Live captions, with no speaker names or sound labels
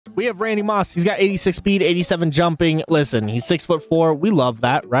We have Randy Moss. He's got 86 speed, 87 jumping. Listen, he's 6'4". We love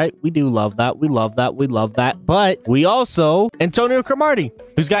that, right? We do love that. We love that. We love that. But we also Antonio Cromartie,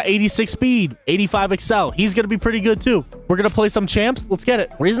 who's got 86 speed, 85 excel. He's gonna be pretty good too. We're gonna play some champs. Let's get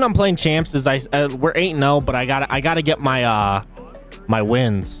it. Reason I'm playing champs is we're 8-0, but I gotta get my my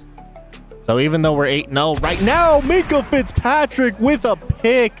wins. So even though we're 8-0 right now, Minka Fitzpatrick with a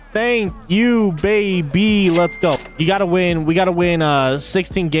pick. Thank you, baby. Let's go. You gotta win. We gotta win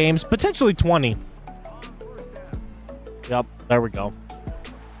 16 games, potentially 20. Yep, there we go.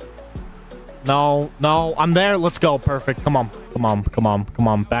 No, I'm there. Let's go. Perfect. Come on.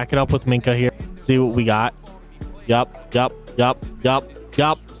 Back it up with Minka here. See what we got. Yup.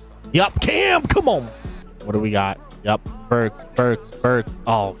 Cam, come on. What do we got? Yup. Birds.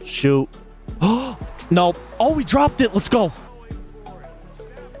 Oh, shoot. Nope. Oh, we dropped it. Let's go.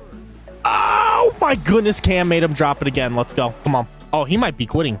 Oh, my goodness. Cam made him drop it again. Let's go. Come on. Oh, he might be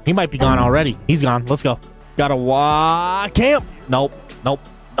quitting. He might be gone already. He's gone. Let's go. Gotta walk. Cam. Nope.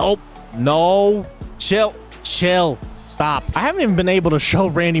 No. Chill. Stop. I haven't even been able to show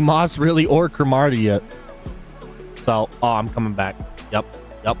Randy Moss really or Cromartie yet. So, oh, I'm coming back. Yep.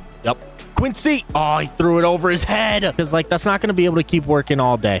 Quincy. Oh, he threw it over his head. Because, like, that's not going to be able to keep working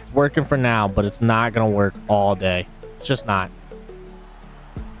all day. It's working for now, but it's not going to work all day. It's just not.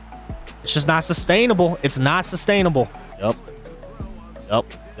 It's just not sustainable. It's not sustainable. Yup.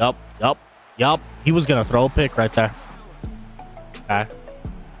 He was going to throw a pick right there. Okay.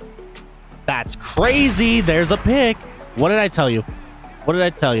 That's crazy. There's a pick. What did I tell you? What did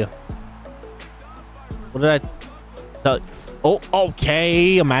I tell you? Oh,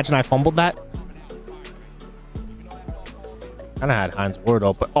 okay. Imagine I fumbled that. Kind of had Hines Ward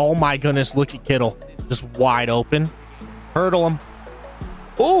open. Oh my goodness. Look at Kittle. Just wide open. Hurdle him.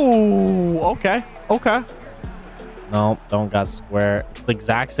 Oh, okay. No, don't got square. It's the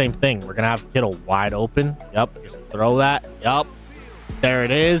exact same thing. We're going to have Kittle wide open. Yep. Just throw that. Yep. There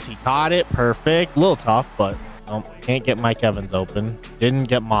it is. He caught it. Perfect. A little tough, but can't get Mike Evans open. Didn't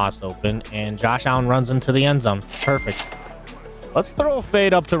get Moss open. And Josh Allen runs into the end zone. Perfect. Let's throw a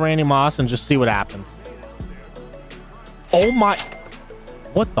fade up to Randy Moss and just see what happens. Oh my.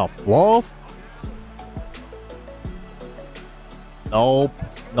 What the fluff? Nope.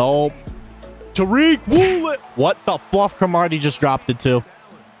 Tariq Woolen. What the fluff? Cromartie just dropped it too.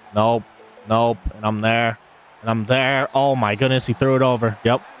 Nope. And I'm there. Oh my goodness. He threw it over.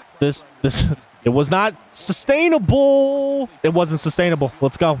 Yep. This. It was not sustainable. It wasn't sustainable.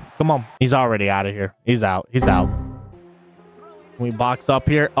 Let's go. Come on. He's already out of here. He's out. Can we box up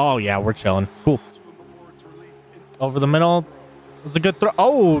here? Oh, yeah, we're chilling. Cool. Over the middle. It was a good throw.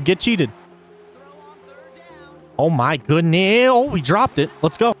 Oh, get cheated. Oh, my goodness. Oh, we dropped it.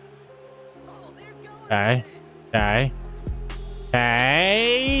 Let's go. Okay.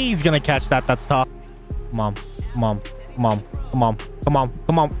 He's going to catch that. That's tough. Come on.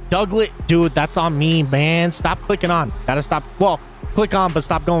 Douglas. Dude, that's on me, man. Stop clicking on. Gotta stop. Well, click on, but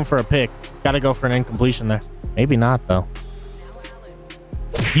stop going for a pick. Gotta go for an incompletion there. Maybe not, though.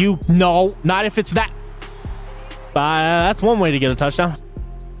 No, not if it's that. That's one way to get a touchdown.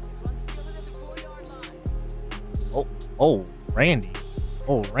 Oh, Randy.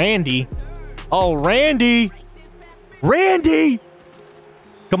 Randy.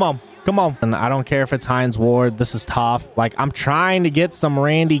 Come on. And I don't care if it's Hines Ward. This is tough. Like, I'm trying to get some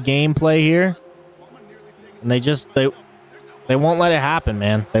Randy gameplay here. And they won't let it happen,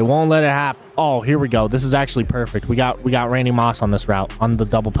 man. They won't let it happen. Oh, here we go. This is actually perfect. We got Randy Moss on this route, on the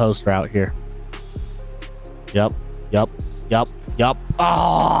double post route here. Yep.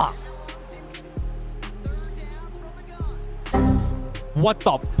 Ah! What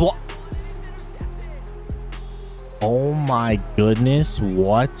the fuck? Oh my goodness.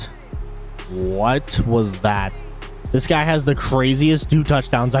 What was that? This guy has the craziest 2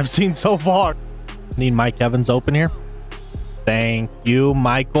 touchdowns I've seen so far. Need Mike Evans open here. Thank you,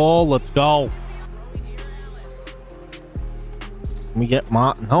 Michael. Let's go. Let me get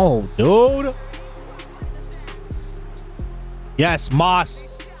no, dude. Yes, Moss.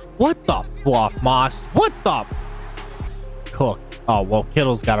 What the fluff, Moss? What the? Cook. Oh, well,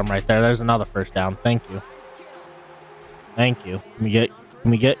 Kittle's got him right there. There's another first down. Thank you. Can we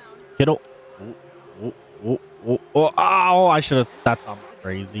get Kittle? Oh, I should have. That's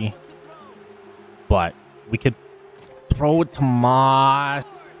crazy. But we could throw it to Mike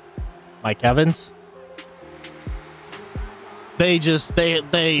Evans.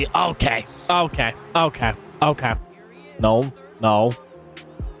 Okay. No.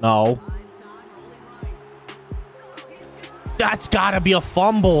 That's gotta be a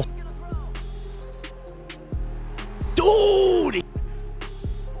fumble. Dude!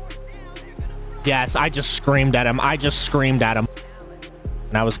 Yes, I just screamed at him. I just screamed at him.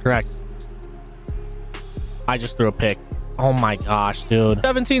 And I was correct. I just threw a pick. Oh my gosh, dude.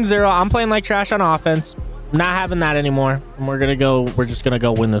 17-0. I'm playing like trash on offense. I'm not having that anymore. And we're just gonna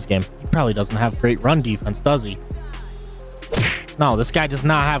go win this game. He probably doesn't have great run defense, does he? No, this guy does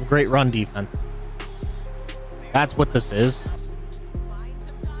not have great run defense. That's what this is.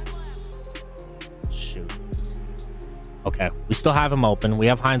 Shoot. Okay, we still have him open. We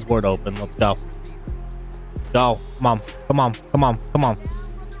have Hines Ward open. Let's go. Go. Come on. Come on. Come on. Come on.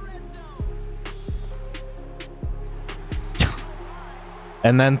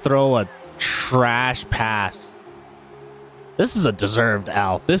 And then throw a trash pass. This is a deserved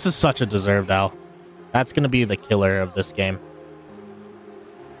L. This is such a deserved L. That's going to be the killer of this game.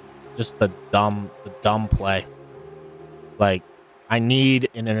 Just the dumb play. Like, I need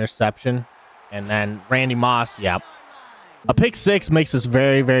an interception. And then Randy Moss, yep. A pick six makes this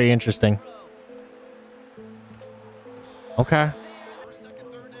very, very interesting. Okay.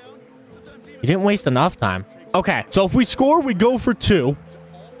 You didn't waste enough time. Okay, so if we score, we go for 2.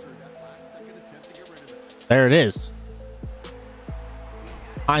 There it is.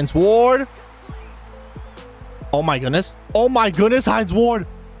 Hines Ward. Oh my goodness. Oh my goodness, Hines Ward.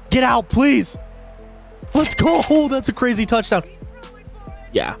 Get out, please. Let's go. That's a crazy touchdown.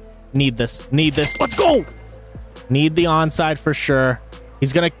 Yeah, need this. Need this. Let's go. Need the onside for sure.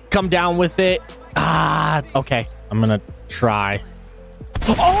 He's going to come down with it. Ah, okay. I'm going to try.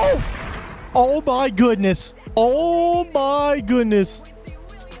 Oh! Oh my goodness. Oh my goodness.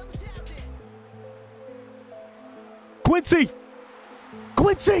 Quincy.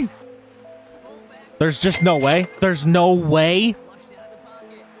 Quincy. There's just no way. There's no way.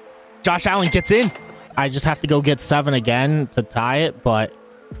 Josh Allen gets in. I just have to go get 7 again to tie it, but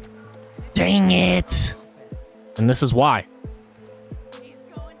dang it. And this is why.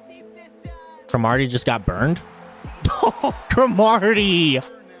 Cromartie just got burned. Oh, Cromartie.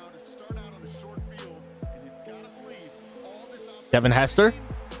 Devin Hester.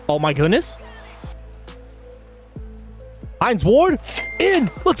 Oh my goodness. Hines Ward in.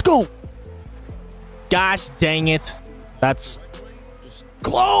 Let's go. Gosh dang it. That's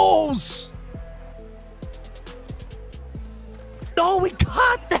close. Oh, we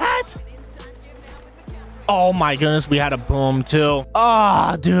got that. Oh my goodness, we had a boom too.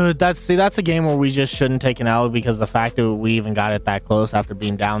 Ah, dude, that's a game where we just shouldn't take an L, because the fact that we even got it that close after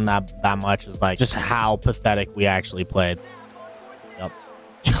being down that much is like just how pathetic we actually played. Yep.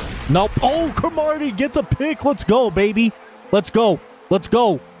 Nope. Oh, Cromartie gets a pick. Let's go, baby. Let's go. Let's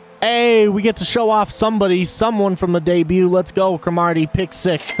go. Hey, we get to show off someone from the debut. Let's go, Cromartie. Pick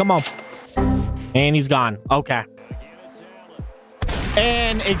 6. Come on. And he's gone. Okay.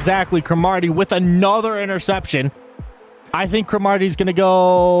 And exactly, Cromartie with another interception. I think Cromartie's going to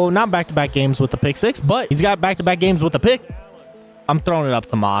go not back-to-back games with the pick 6, but he's got back-to-back games with the pick. I'm throwing it up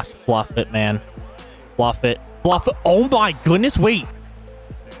to Moss. Fluff it, man. Fluff it. Fluff it. Oh, my goodness. Wait.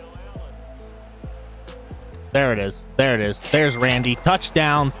 There it is. There it is. There's Randy.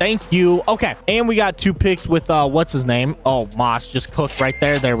 Touchdown. Thank you. Okay. And we got 2 picks with, what's his name? Oh, Moss just cooked right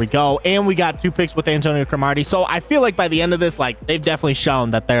there. There we go. And we got 2 picks with Antonio Cromartie. So I feel like by the end of this, like, they've definitely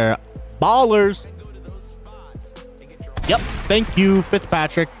shown that they're ballers. Yep. Thank you,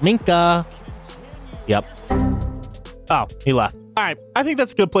 Fitzpatrick. Minka. Yep. Oh, he left. All right. I think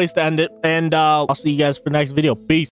that's a good place to end it. And I'll see you guys for the next video. Peace.